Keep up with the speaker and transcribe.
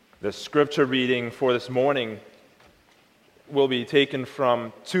The scripture reading for this morning will be taken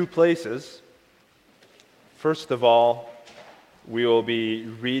from two places. First of all, we will be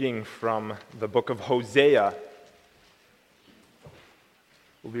reading from the book of Hosea.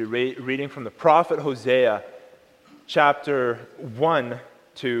 We'll be reading from the prophet Hosea, chapter 1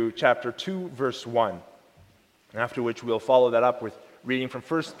 to chapter 2, verse 1. After which we'll follow that up with reading from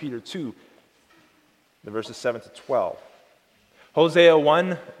 1 Peter 2, the verses 7 to 12. Hosea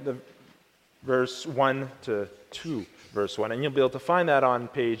 1, the verse 1 to 2, verse 1. And you'll be able to find that on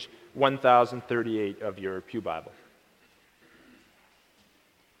page 1038 of your Pew Bible.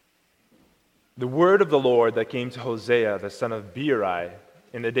 The word of the Lord that came to Hosea, the son of Beeri,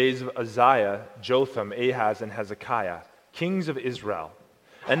 in the days of Uzziah, Jotham, Ahaz, and Hezekiah, kings of Israel,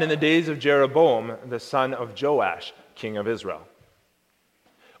 and in the days of Jeroboam, the son of Joash, king of Israel.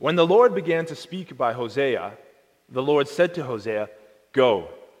 When the Lord began to speak by Hosea, the Lord said to Hosea, "Go,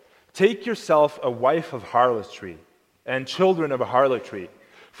 take yourself a wife of harlotry and children of harlotry,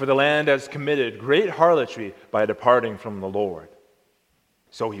 for the land has committed great harlotry by departing from the Lord."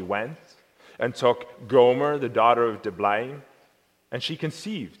 So he went and took Gomer, the daughter of Diblaim, and she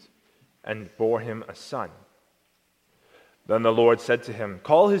conceived and bore him a son. Then the Lord said to him,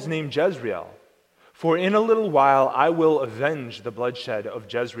 "Call his name Jezreel, for in a little while I will avenge the bloodshed of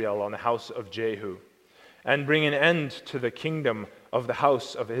Jezreel on the house of Jehu, and bring an end to the kingdom of the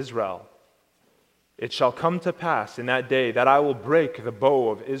house of Israel. It shall come to pass in that day that I will break the bow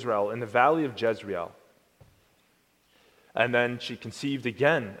of Israel in the valley of Jezreel." And then she conceived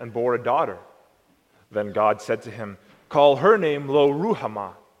again and bore a daughter. Then God said to him, "Call her name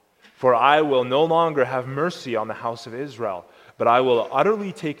Lo-ruhamah, for I will no longer have mercy on the house of Israel, but I will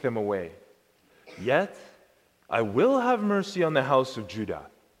utterly take them away. Yet I will have mercy on the house of Judah,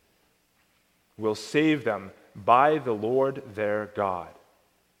 will save them by the Lord their God,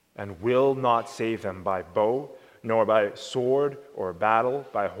 and will not save them by bow, nor by sword or battle,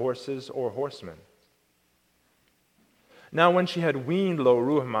 by horses or horsemen." Now when she had weaned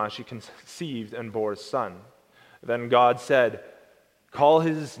Lo-ruhamah, she conceived and bore a son. Then God said, "Call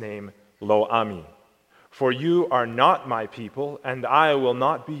his name Lo-ammi, for you are not my people, and I will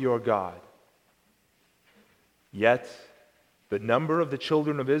not be your God. Yet the number of the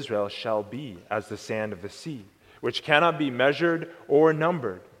children of Israel shall be as the sand of the sea, which cannot be measured or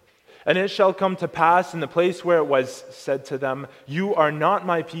numbered. And it shall come to pass in the place where it was said to them, 'You are not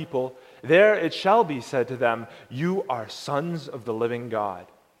my people,' there it shall be said to them, 'You are sons of the living God.'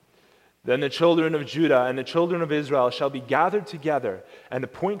 Then the children of Judah and the children of Israel shall be gathered together and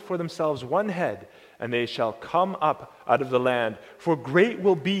appoint for themselves one head, and they shall come up out of the land, for great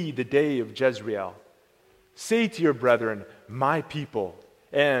will be the day of Jezreel. Say to your brethren, 'My people,'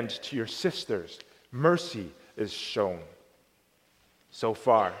 and to your sisters, 'Mercy is shown.'" So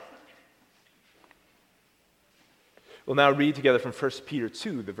far. We'll now read together from 1 Peter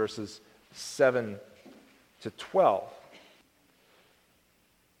 2, the verses 7 to 12.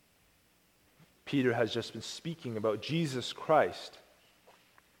 Peter has just been speaking about Jesus Christ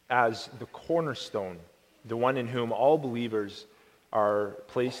as the cornerstone, the one in whom all believers are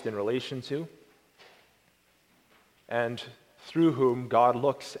placed in relation to, and through whom God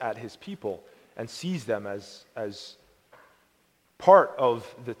looks at his people and sees them as part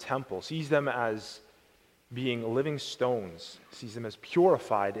of the temple, sees them as being living stones, sees them as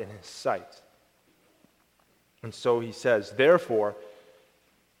purified in his sight. And so he says, "Therefore,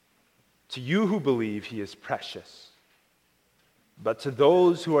 to you who believe, he is precious. But to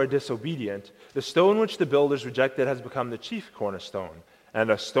those who are disobedient, the stone which the builders rejected has become the chief cornerstone,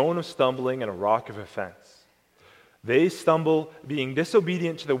 and a stone of stumbling and a rock of offense. They stumble, being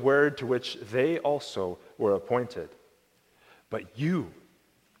disobedient to the word to which they also were appointed. But you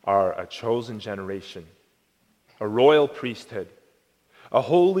are a chosen generation, a royal priesthood, a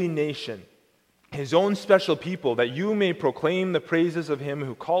holy nation, his own special people, that you may proclaim the praises of him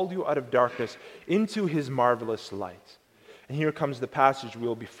who called you out of darkness into his marvelous light." And here comes the passage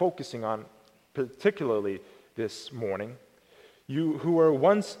we'll be focusing on particularly this morning. "You who were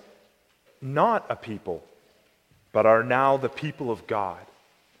once not a people, but are now the people of God,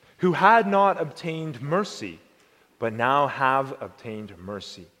 who had not obtained mercy, but now have obtained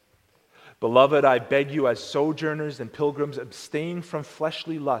mercy. Beloved, I beg you as sojourners and pilgrims, abstain from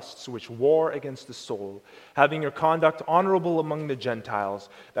fleshly lusts which war against the soul, having your conduct honorable among the Gentiles,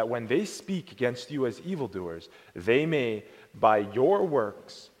 that when they speak against you as evildoers, they may, by your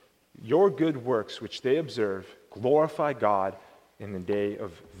works, your good works which they observe, glorify God in the day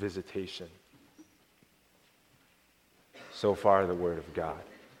of visitation." So far, the word of God.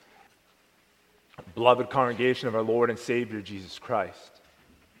 Beloved congregation of our Lord and Savior Jesus Christ,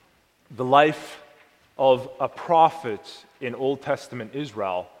 The life of a prophet in Old Testament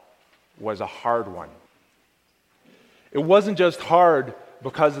Israel was a hard one. It wasn't just hard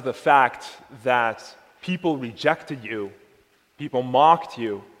because of the fact that people rejected you, people mocked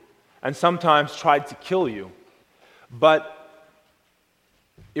you, and sometimes tried to kill you, but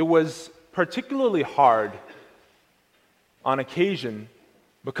it was particularly hard on occasion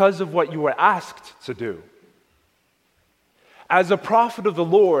because of what you were asked to do. As a prophet of the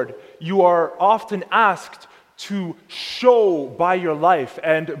Lord, you are often asked to show by your life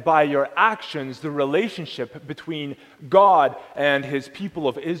and by your actions the relationship between God and his people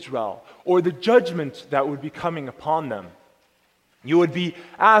of Israel, or the judgment that would be coming upon them. You would be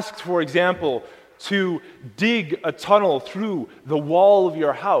asked, for example, to dig a tunnel through the wall of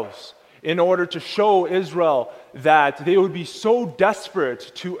your house in order to show Israel that they would be so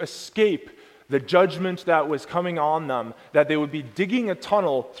desperate to escape the judgment that was coming on them, that they would be digging a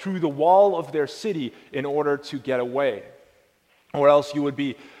tunnel through the wall of their city in order to get away. Or else you would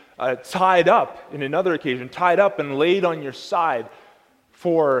be tied up, in another occasion, tied up and laid on your side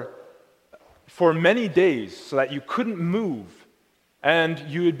for many days so that you couldn't move, and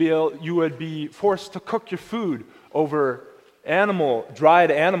you would be forced to cook your food over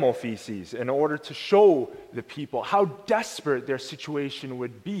dried animal feces in order to show the people how desperate their situation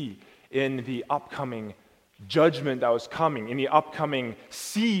would be in the upcoming judgment that was coming, in the upcoming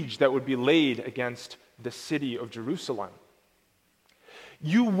siege that would be laid against the city of Jerusalem.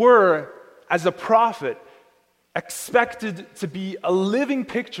 You were, as a prophet, expected to be a living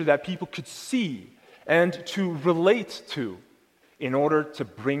picture that people could see and to relate to in order to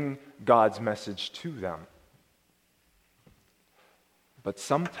bring God's message to them. But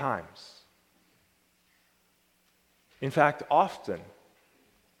sometimes, in fact, often,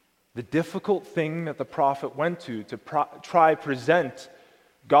 the difficult thing that the prophet went to try present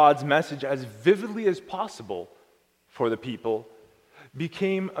God's message as vividly as possible for the people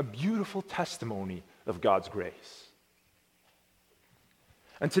became a beautiful testimony of God's grace.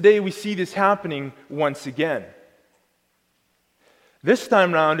 And today we see this happening once again. This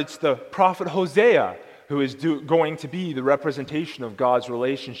time around, it's the prophet Hosea who is going to be the representation of God's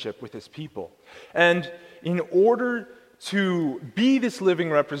relationship with his people. And in order to be this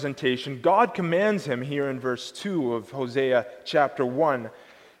living representation, God commands him here in verse 2 of Hosea chapter 1,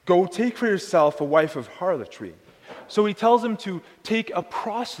 "Go take for yourself a wife of harlotry." So he tells him to take a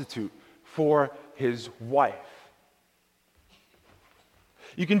prostitute for his wife.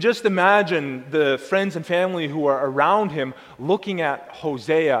 You can just imagine the friends and family who are around him looking at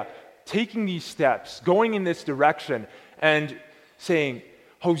Hosea, taking these steps, going in this direction, and saying,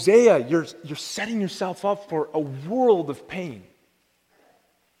 "Hosea, you're setting yourself up for a world of pain."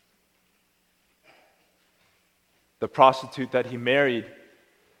 The prostitute that he married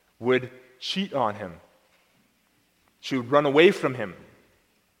would cheat on him. She would run away from him.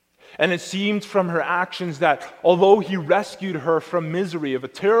 And it seemed from her actions that although he rescued her from misery of a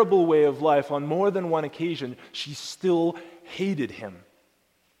terrible way of life on more than one occasion, she still hated him.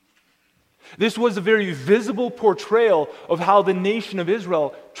 This was a very visible portrayal of how the nation of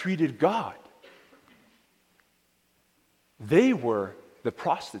Israel treated God. They were the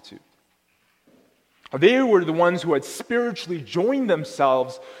prostitute. They were the ones who had spiritually joined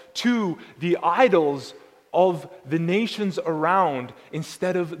themselves to the idols of the nations around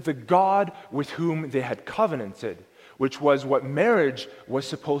instead of the God with whom they had covenanted, which was what marriage was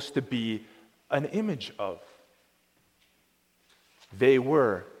supposed to be an image of. They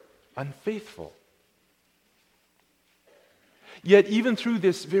were unfaithful. Yet even through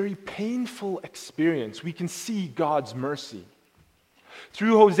this very painful experience, we can see God's mercy.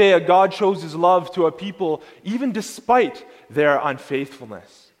 Through Hosea, God shows his love to a people even despite their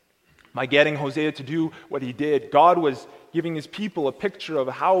unfaithfulness. By getting Hosea to do what he did, God was giving his people a picture of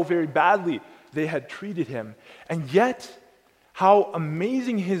how very badly they had treated him, and yet how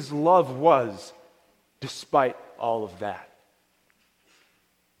amazing his love was despite all of that.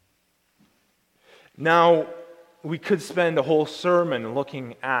 Now, we could spend a whole sermon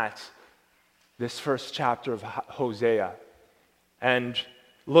looking at this first chapter of Hosea and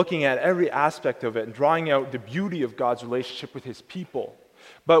looking at every aspect of it and drawing out the beauty of God's relationship with his people.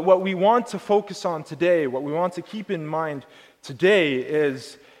 But what we want to focus on today, what we want to keep in mind today,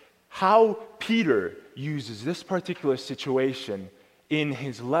 is how Peter uses this particular situation in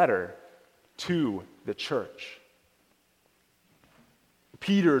his letter to the church.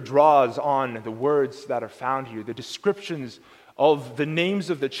 Peter draws on the words that are found here, the descriptions of the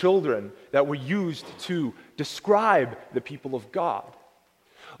names of the children that were used to describe the people of God.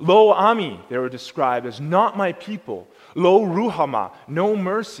 Lo Ami, they were described as not my people. Lo Ruhama, no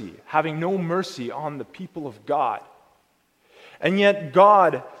mercy, having no mercy on the people of God. And yet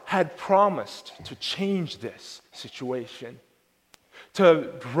God had promised to change this situation,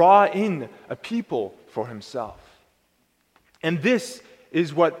 to draw in a people for himself. And this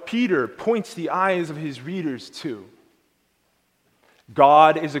is what Peter points the eyes of his readers to.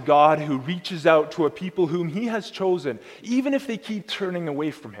 God is a God who reaches out to a people whom he has chosen, even if they keep turning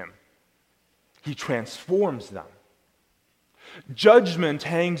away from him. He transforms them. Judgment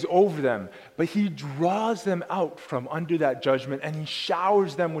hangs over them, but he draws them out from under that judgment and he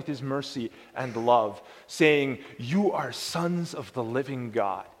showers them with his mercy and love, saying, "You are sons of the living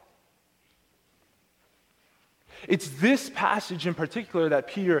God." It's this passage in particular that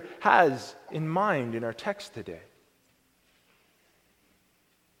Peter has in mind in our text today.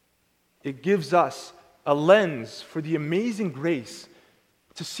 It gives us a lens for the amazing grace,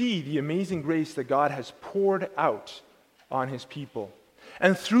 to see the amazing grace that God has poured out on his people.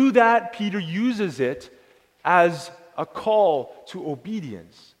 And through that, Peter uses it as a call to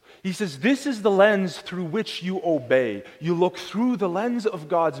obedience. He says, this is the lens through which you obey. You look through the lens of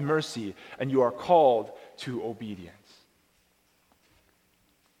God's mercy, and you are called to obedience.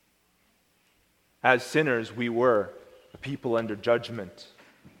 As sinners, we were a people under judgment.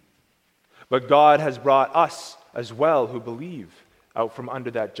 But God has brought us as well who believe out from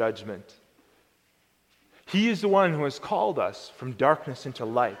under that judgment. He is the one who has called us from darkness into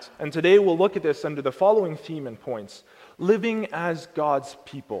light. And today we'll look at this under the following theme and points: living as God's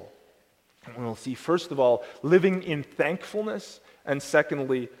people. And we'll see, first of all, living in thankfulness, and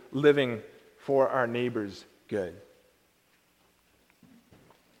secondly, living for our neighbor's good.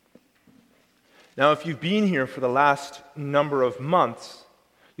 Now, if you've been here for the last number of months,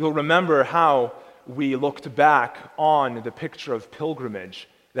 you'll remember how we looked back on the picture of pilgrimage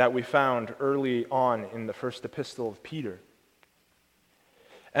that we found early on in the first epistle of Peter.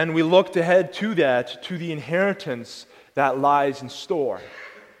 And we looked ahead to that, to the inheritance that lies in store.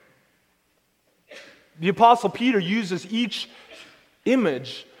 The Apostle Peter uses each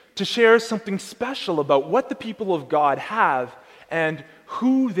image to share something special about what the people of God have and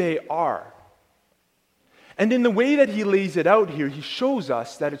who they are. And in the way that he lays it out here, he shows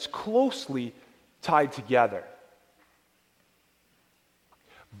us that it's closely tied together.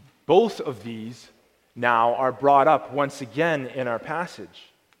 Both of these now are brought up once again in our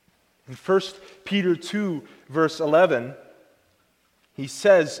passage. In 1 Peter 2, verse 11, he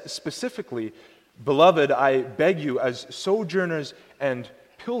says specifically, "Beloved, I beg you as sojourners and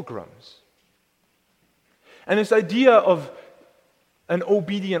pilgrims." And this idea of an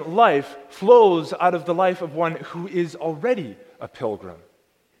obedient life flows out of the life of one who is already a pilgrim.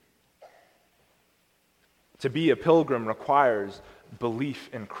 To be a pilgrim requires belief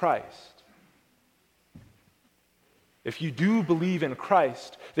in Christ. If you do believe in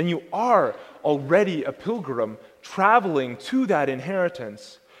Christ, then you are already a pilgrim traveling to that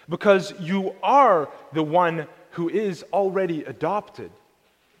inheritance, because you are the one who is already adopted.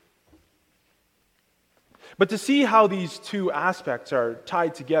 But to see how these two aspects are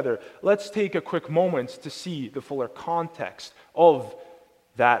tied together, let's take a quick moment to see the fuller context of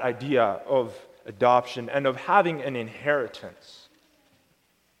that idea of adoption and of having an inheritance.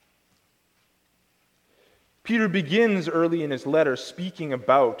 Peter begins early in his letter speaking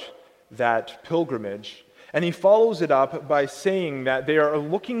about that pilgrimage, and he follows it up by saying that they are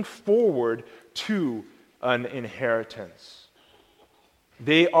looking forward to an inheritance.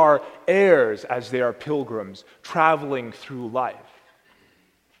 They are heirs as they are pilgrims, traveling through life.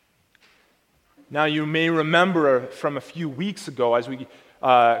 Now, you may remember from a few weeks ago, as we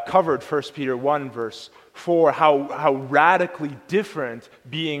covered 1 Peter 1, verse 4, how radically different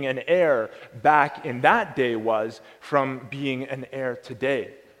being an heir back in that day was from being an heir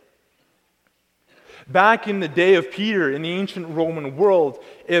today. Back in the day of Peter, in the ancient Roman world,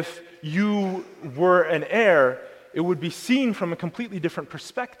 if you were an heir, it would be seen from a completely different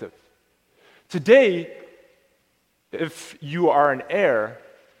perspective. Today, if you are an heir,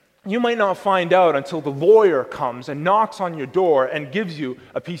 you might not find out until the lawyer comes and knocks on your door and gives you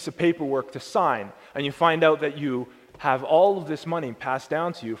a piece of paperwork to sign, and you find out that you have all of this money passed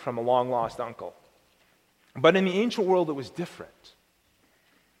down to you from a long-lost uncle. But in the ancient world, it was different.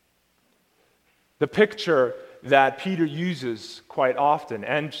 The picture that Peter uses quite often,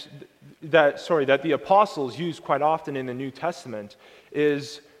 and that the apostles use quite often in the New Testament,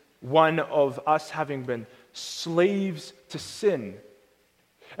 is one of us having been slaves to sin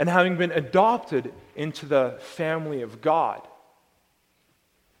and having been adopted into the family of God.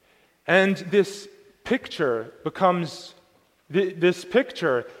 And this picture becomes This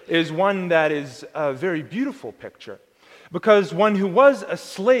picture is one that is a very beautiful picture, because one who was a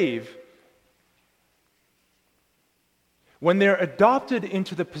slave, when they're adopted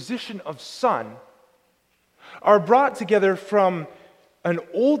into the position of son, are brought together from an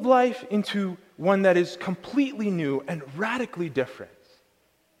old life into one that is completely new and radically different.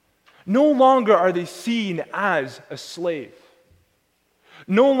 No longer are they seen as a slave.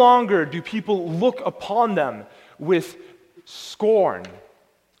 No longer do people look upon them with scorn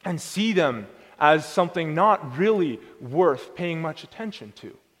and see them as something not really worth paying much attention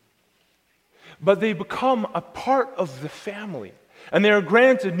to. But they become a part of the family, and they are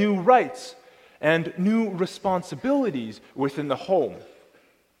granted new rights and new responsibilities within the home.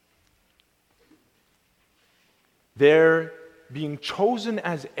 Their being chosen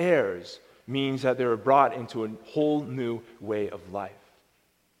as heirs means that they're brought into a whole new way of life.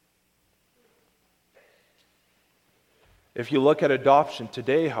 If you look at adoption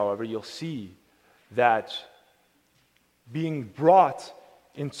today, however, you'll see that being brought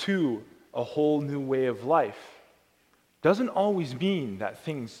into a whole new way of life doesn't always mean that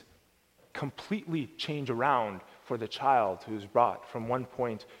things completely change around for the child who's brought from one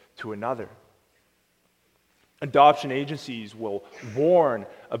point to another. Adoption agencies will warn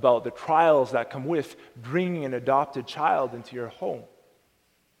about the trials that come with bringing an adopted child into your home.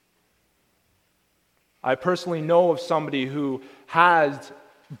 I personally know of somebody who has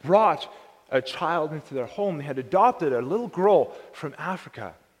brought a child into their home. They had adopted a little girl from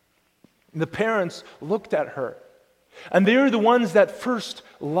Africa. And the parents looked at her, and they were the ones that first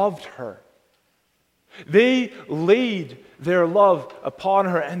loved her. They laid their love upon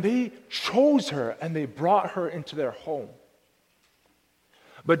her, and they chose her, and they brought her into their home.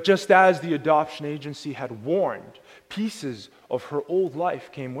 But just as the adoption agency had warned, pieces of her old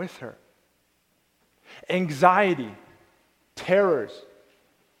life came with her. Anxiety, terrors,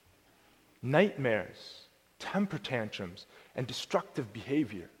 nightmares, temper tantrums, and destructive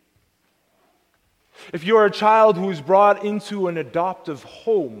behavior. If you're a child who is brought into an adoptive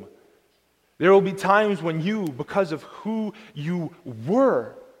home, there will be times when you, because of who you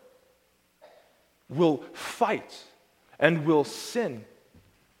were, will fight and will sin.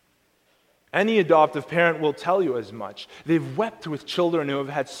 Any adoptive parent will tell you as much. They've wept with children who have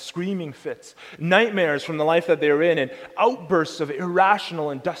had screaming fits, nightmares from the life that they're in, and outbursts of irrational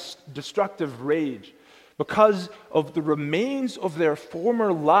and destructive rage because of the remains of their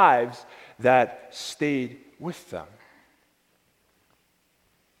former lives that stayed with them.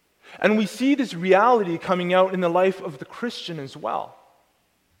 And we see this reality coming out in the life of the Christian as well.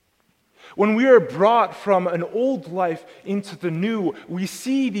 When we are brought from an old life into the new, we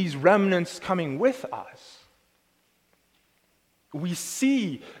see these remnants coming with us. We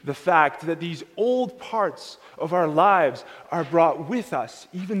see the fact that these old parts of our lives are brought with us,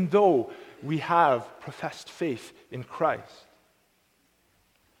 even though we have professed faith in Christ.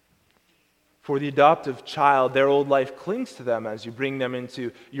 For the adoptive child, their old life clings to them as you bring them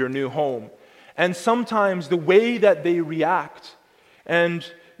into your new home. And sometimes the way that they react and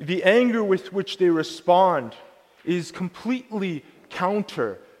the anger with which they respond is completely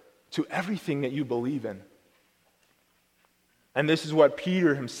counter to everything that you believe in. And this is what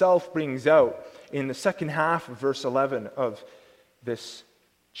Peter himself brings out in the second half of verse 11 of this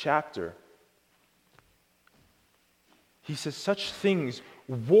chapter. He says, such things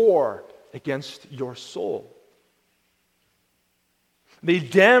war against your soul. They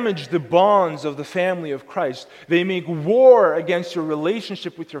damage the bonds of the family of Christ. They make war against your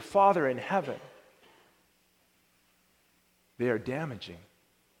relationship with your Father in heaven. They are damaging.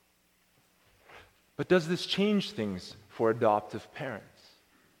 But does this change things for adoptive parents?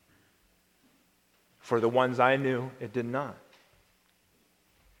 For the ones I knew, it did not.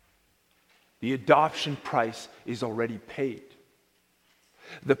 The adoption price is already paid.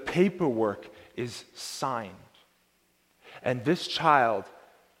 The paperwork is signed. And this child,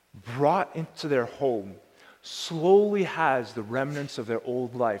 brought into their home, slowly has the remnants of their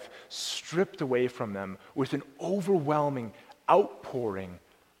old life stripped away from them with an overwhelming outpouring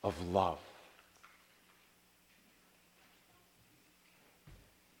of love.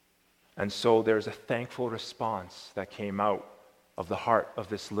 And so there's a thankful response that came out of the heart of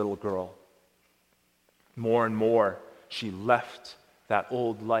this little girl. More and more, she left that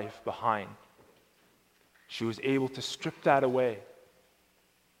old life behind. She was able to strip that away.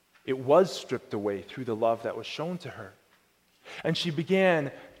 It was stripped away through the love that was shown to her. And she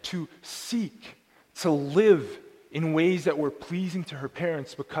began to seek to live in ways that were pleasing to her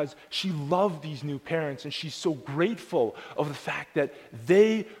parents because she loved these new parents, and she's so grateful of the fact that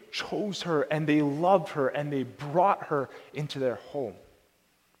they chose her and they loved her and they brought her into their home.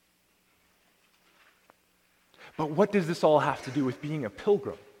 But what does this all have to do with being a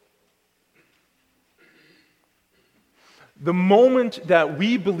pilgrim? The moment that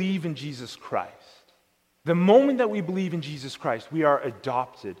we believe in Jesus Christ, we are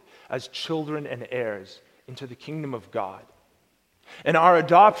adopted as children and heirs into the kingdom of God. And our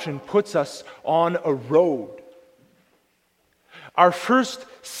adoption puts us on a road. Our first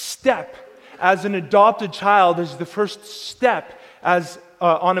step as an adopted child is the first step as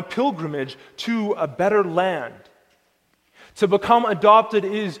on a pilgrimage to a better land. To become adopted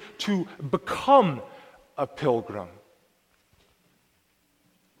is to become a pilgrim.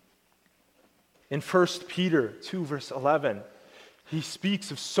 In 1 Peter 2, verse 11, he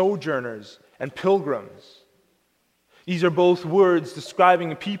speaks of sojourners and pilgrims. These are both words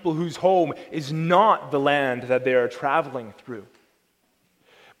describing a people whose home is not the land that they are traveling through,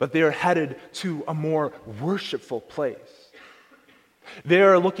 but they are headed to a more worshipful place. They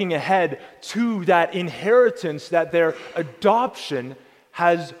are looking ahead to that inheritance that their adoption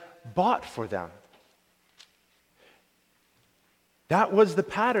has bought for them. That was the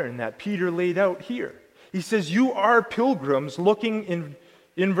pattern that Peter laid out here. He says, you are pilgrims, looking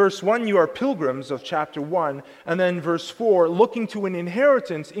in verse 1, you are pilgrims of chapter 1, and then verse 4, looking to an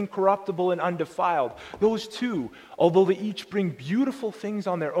inheritance incorruptible and undefiled. Those two, although they each bring beautiful things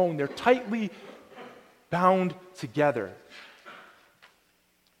on their own, they're tightly bound together.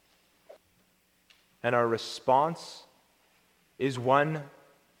 And our response is one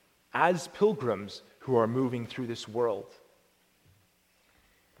as pilgrims who are moving through this world,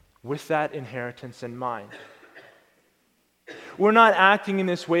 with that inheritance in mind. We're not acting in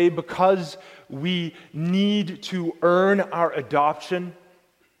this way because we need to earn our adoption.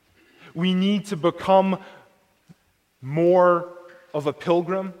 We need to become more of a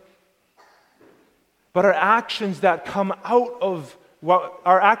pilgrim. But our actions come out of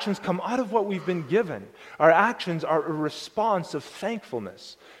what we've been given. Our actions are a response of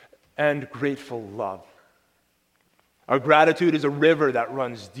thankfulness and grateful love. Our gratitude is a river that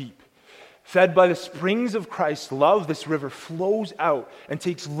runs deep. Fed by the springs of Christ's love, this river flows out and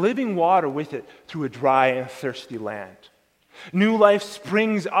takes living water with it through a dry and thirsty land. New life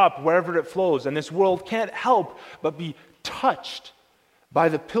springs up wherever it flows, and this world can't help but be touched by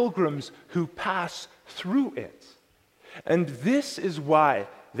the pilgrims who pass through it. And this is why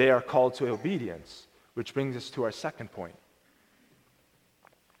they are called to obedience, which brings us to our second point.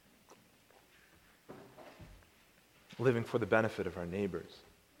 Living for the benefit of our neighbors.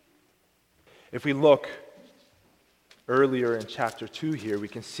 If we look earlier in chapter 2 here, we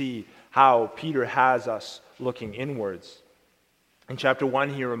can see how Peter has us looking inwards. In chapter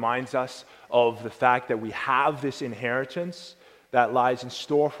 1, he reminds us of the fact that we have this inheritance that lies in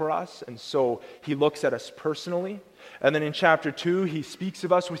store for us, and so he looks at us personally. And then in chapter 2, he speaks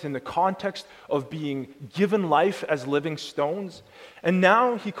of us within the context of being given life as living stones. And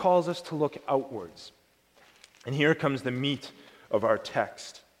now he calls us to look outwards. And here comes the meat of our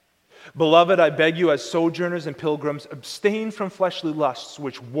text. Beloved, I beg you as sojourners and pilgrims, abstain from fleshly lusts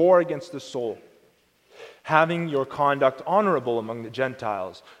which war against the soul, having your conduct honorable among the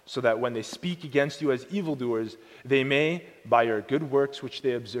Gentiles, so that when they speak against you as evildoers, they may, by your good works which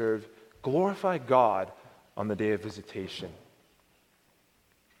they observe, glorify God on the day of visitation.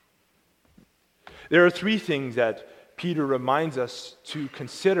 There are three things that Peter reminds us to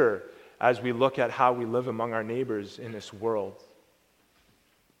consider as we look at how we live among our neighbors in this world.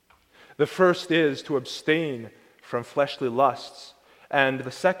 The first is to abstain from fleshly lusts. And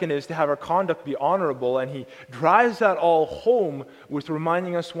the second is to have our conduct be honorable. And he drives that all home with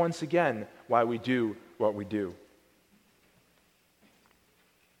reminding us once again why we do what we do.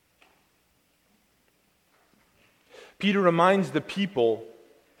 Peter reminds the people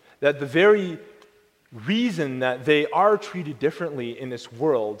that the very reason that they are treated differently in this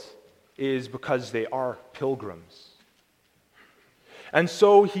world is because they are pilgrims. And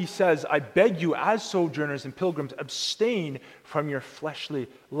so he says, I beg you as sojourners and pilgrims, abstain from your fleshly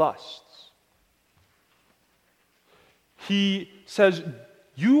lusts. He says,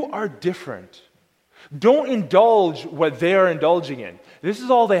 you are different. Don't indulge what they are indulging in. This is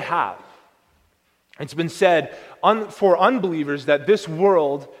all they have. It's been said for unbelievers that this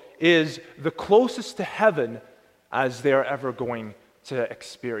world is the closest to heaven as they are ever going to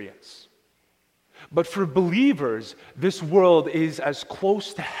experience. But for believers, this world is as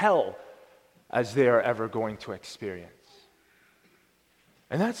close to hell as they are ever going to experience.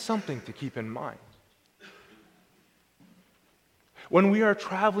 And that's something to keep in mind. When we are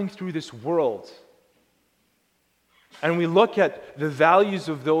traveling through this world and we look at the values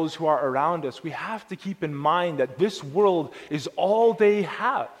of those who are around us, we have to keep in mind that this world is all they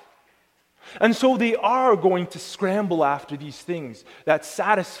have. And so they are going to scramble after these things that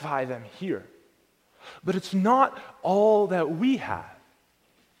satisfy them here. But it's not all that we have.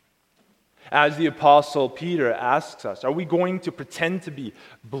 As the Apostle Peter asks us, are we going to pretend to be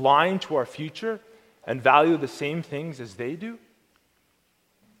blind to our future and value the same things as they do?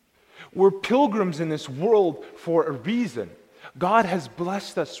 We're pilgrims in this world for a reason. God has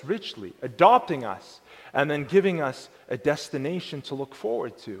blessed us richly, adopting us, and then giving us a destination to look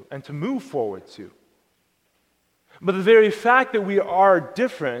forward to and to move forward to. But the very fact that we are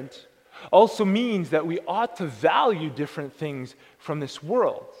different also means that we ought to value different things from this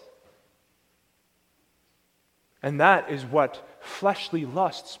world. And that is what fleshly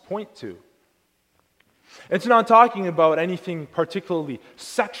lusts point to. It's not talking about anything particularly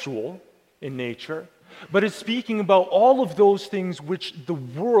sexual in nature, but it's speaking about all of those things which the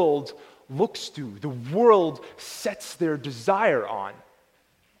world looks to, the world sets their desire on.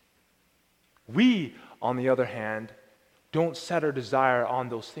 We, on the other hand, don't set our desire on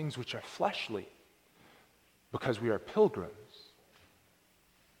those things which are fleshly, because we are pilgrims.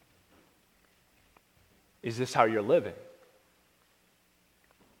 Is this how you're living?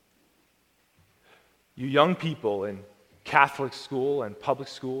 You young people in Catholic school and public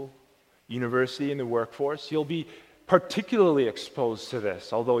school, university, and the workforce, you'll be particularly exposed to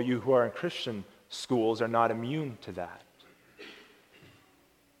this, although you who are in Christian schools are not immune to that.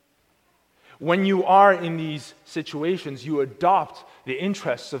 When you are in these situations, you adopt the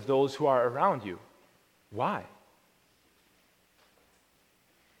interests of those who are around you. Why?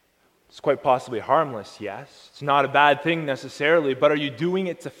 It's quite possibly harmless, yes. It's not a bad thing necessarily, but are you doing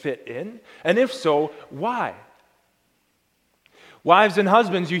it to fit in? And if so, why? Wives and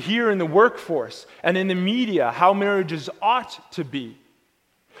husbands, you hear in the workforce and in the media how marriages ought to be,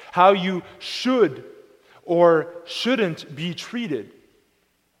 how you should or shouldn't be treated.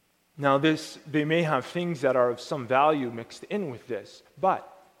 Now, they may have things that are of some value mixed in with this, but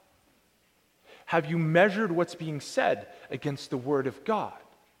have you measured what's being said against the Word of God?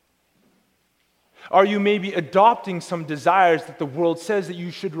 Are you maybe adopting some desires that the world says that you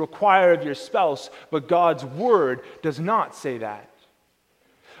should require of your spouse, but God's Word does not say that?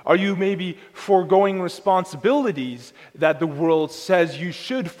 Are you maybe foregoing responsibilities that the world says you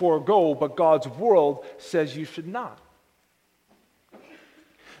should forego, but God's Word says you should not?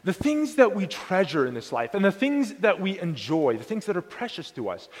 The things that we treasure in this life and the things that we enjoy, the things that are precious to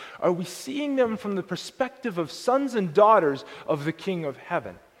us, are we seeing them from the perspective of sons and daughters of the King of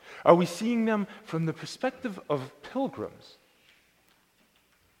Heaven? Are we seeing them from the perspective of pilgrims?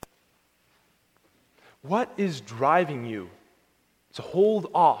 What is driving you to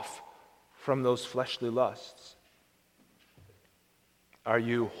hold off from those fleshly lusts? Are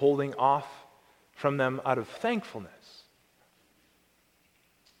you holding off from them out of thankfulness?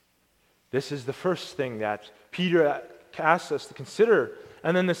 This is the first thing that Peter asks us to consider.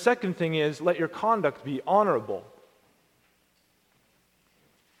 And then the second thing is, let your conduct be honorable.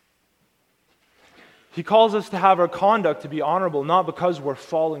 He calls us to have our conduct to be honorable, not because we're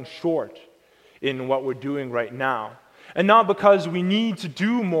falling short in what we're doing right now, and not because we need to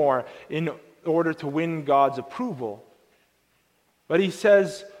do more in order to win God's approval. But he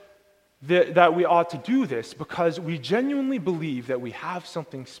says that we ought to do this because we genuinely believe that we have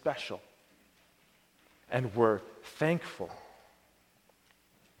something special, and we're thankful.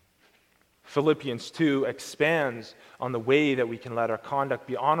 Philippians 2 expands on the way that we can let our conduct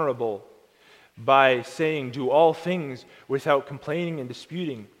be honorable by saying, do all things without complaining and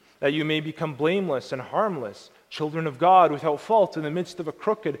disputing, that you may become blameless and harmless, children of God without fault in the midst of a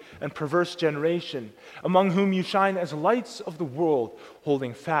crooked and perverse generation, among whom you shine as lights of the world,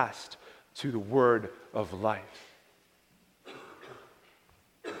 holding fast to the word of life.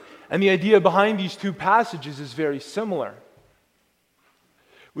 And the idea behind these two passages is very similar.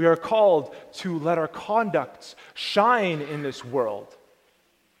 We are called to let our conducts shine in this world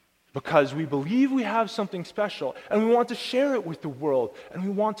because we believe we have something special and we want to share it with the world and we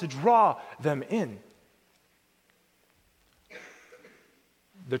want to draw them in.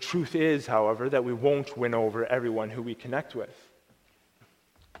 The truth is, however, that we won't win over everyone who we connect with.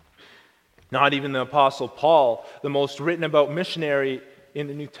 Not even the Apostle Paul, the most written about missionary in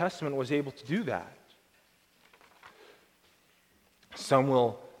the New Testament, was able to do that. Some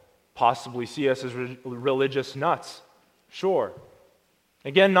will possibly see us as religious nuts. Sure.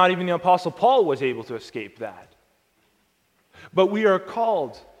 Again, not even the Apostle Paul was able to escape that. But we are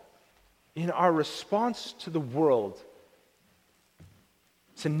called in our response to the world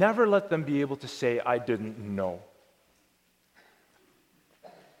to never let them be able to say, I didn't know.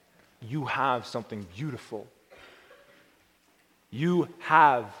 You have something beautiful. You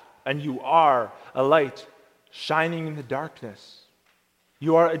have and you are a light shining in the darkness.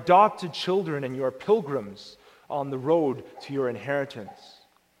 You are adopted children and you are pilgrims on the road to your inheritance.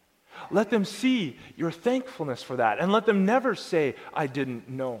 Let them see your thankfulness for that, and let them never say, I didn't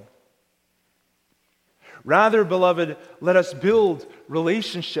know. Rather, beloved, let us build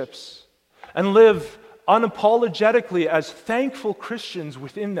relationships and live unapologetically as thankful Christians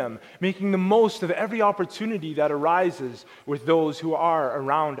within them, making the most of every opportunity that arises with those who are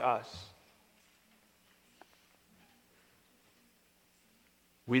around us.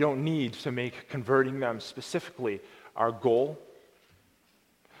 We don't need to make converting them specifically our goal.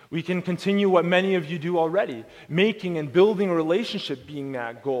 We can continue what many of you do already, making and building a relationship being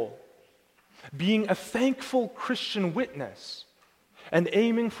that goal. Being a thankful Christian witness and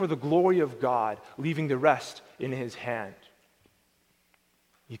aiming for the glory of God, leaving the rest in His hand.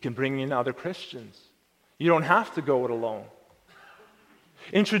 You can bring in other Christians. You don't have to go it alone.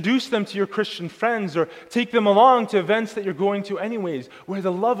 Introduce them to your Christian friends or take them along to events that you're going to anyways, where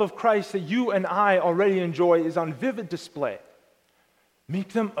the love of Christ that you and I already enjoy is on vivid display.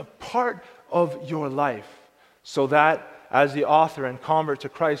 Make them a part of your life so that, as the author and convert to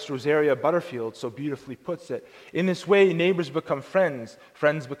Christ, Rosaria Butterfield, so beautifully puts it, in this way, neighbors become friends,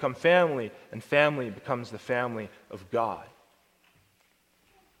 friends become family, and family becomes the family of God.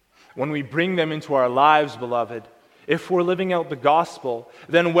 When we bring them into our lives, beloved, if we're living out the gospel,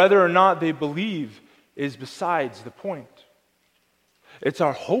 then whether or not they believe is besides the point. It's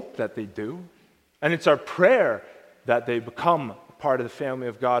our hope that they do, and it's our prayer that they become part of the family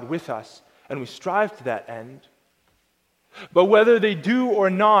of God with us, and we strive to that end. But whether they do or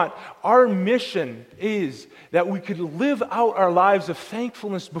not, our mission is that we could live out our lives of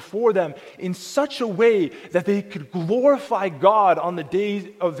thankfulness before them in such a way that they could glorify God on the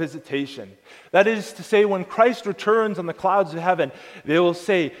day of visitation. That is to say, when Christ returns on the clouds of heaven, they will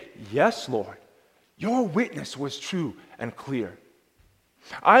say, yes, Lord, your witness was true and clear.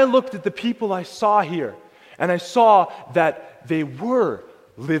 I looked at the people I saw here, and I saw that they were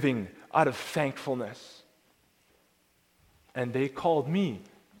living out of thankfulness. And they called me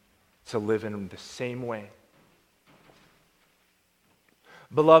to live in the same way.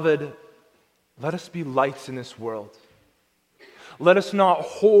 Beloved, let us be lights in this world. Let us not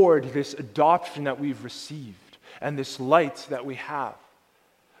hoard this adoption that we've received and this light that we have.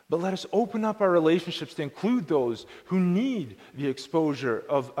 But let us open up our relationships to include those who need the exposure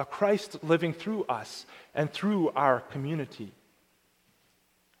of a Christ living through us and through our community.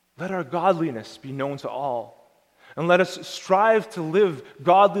 Let our godliness be known to all. And let us strive to live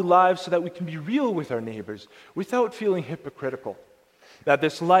godly lives so that we can be real with our neighbors without feeling hypocritical. That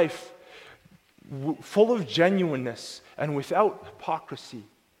this life, full of genuineness and without hypocrisy,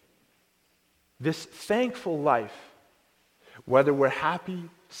 this thankful life, whether we're happy,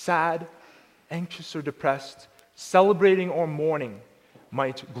 sad, anxious or depressed, celebrating or mourning,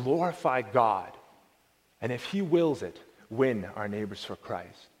 might glorify God. And if He wills it, win our neighbors for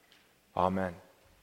Christ. Amen.